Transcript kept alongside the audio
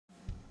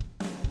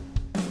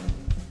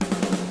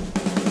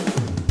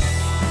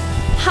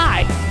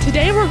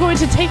Today we're going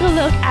to take a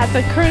look at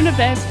the current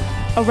events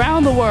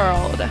around the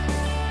world.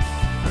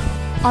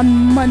 On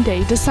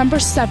Monday, December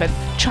 7th,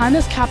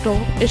 China's capital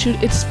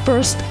issued its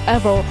first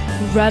ever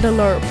red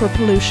alert for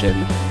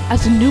pollution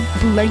as a new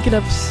blanket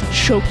of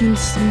choking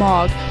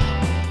smog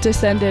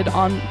descended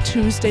on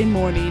Tuesday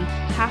morning.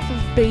 Half of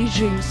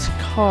Beijing's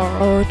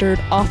cars ordered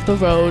off the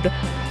road.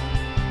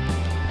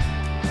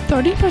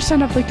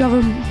 30% of the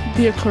government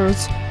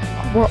vehicles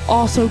were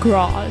also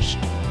garaged.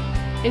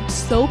 It's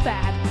so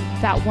bad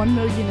that one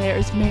millionaire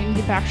is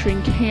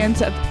manufacturing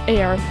cans of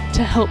air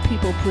to help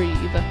people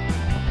breathe.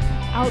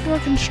 Outdoor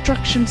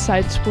construction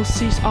sites will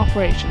cease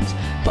operations,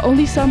 but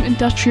only some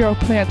industrial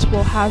plants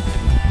will have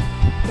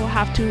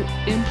to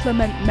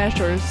implement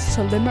measures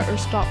to limit or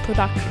stop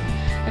production.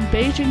 And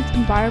Beijing's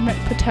Environment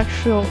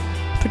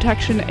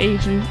Protection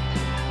Agent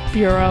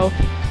Bureau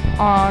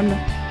on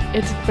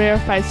its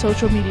verified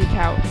social media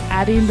account,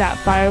 adding that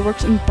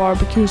fireworks and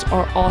barbecues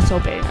are also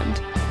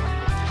banned.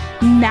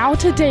 Now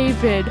to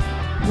David,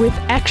 with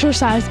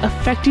exercise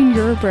affecting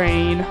your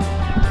brain.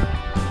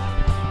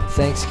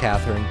 Thanks,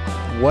 Catherine.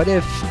 What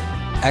if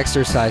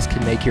exercise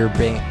could make your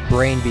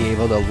brain be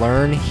able to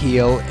learn,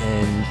 heal,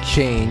 and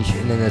change,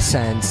 and in a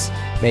sense,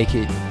 make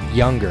it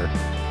younger?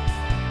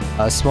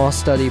 A small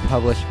study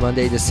published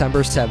Monday,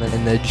 December 7th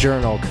in the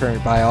journal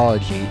Current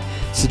Biology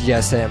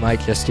suggests that it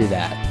might just do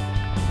that.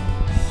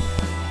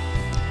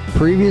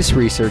 Previous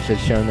research has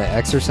shown that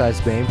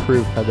exercise may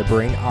improve how the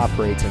brain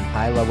operates in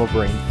high-level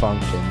brain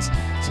functions,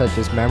 such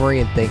as memory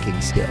and thinking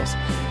skills,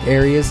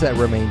 areas that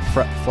remain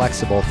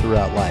flexible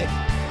throughout life.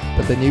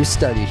 But the new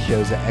study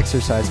shows that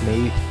exercise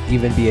may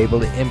even be able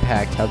to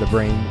impact how the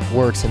brain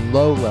works in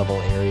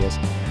low-level areas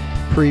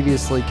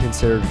previously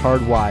considered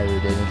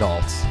hardwired in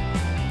adults.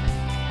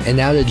 And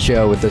now to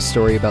Joe with the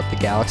story about the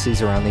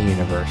galaxies around the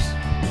universe.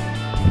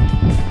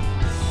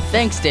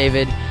 Thanks,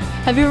 David.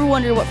 Have you ever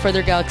wondered what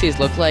further galaxies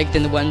look like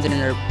than the ones in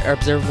our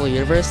observable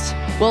universe?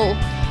 Well,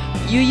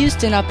 you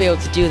used to not be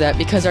able to do that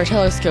because our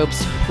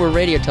telescopes were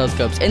radio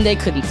telescopes and they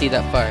couldn't see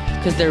that far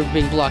because they were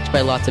being blocked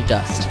by lots of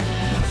dust.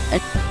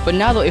 But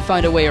now that we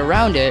found a way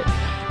around it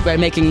by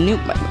making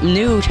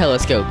new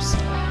telescopes,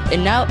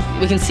 and now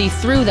we can see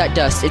through that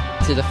dust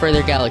to the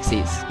further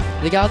galaxies.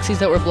 The galaxies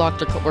that were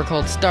blocked were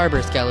called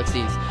starburst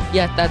galaxies.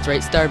 Yeah, that's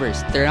right,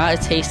 starburst. They're not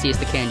as tasty as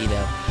the candy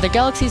though. The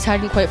galaxies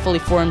hadn't quite fully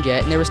formed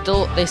yet, and they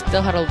still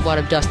had a lot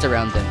of dust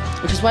around them,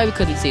 which is why we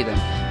couldn't see them.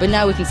 But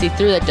now we can see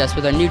through that dust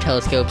with our new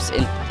telescopes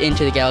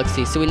into the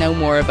galaxies, so we know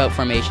more about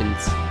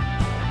formations.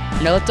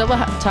 Now that's all the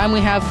time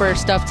we have for our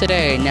stuff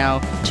today. Now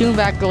tune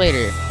back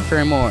later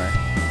for more.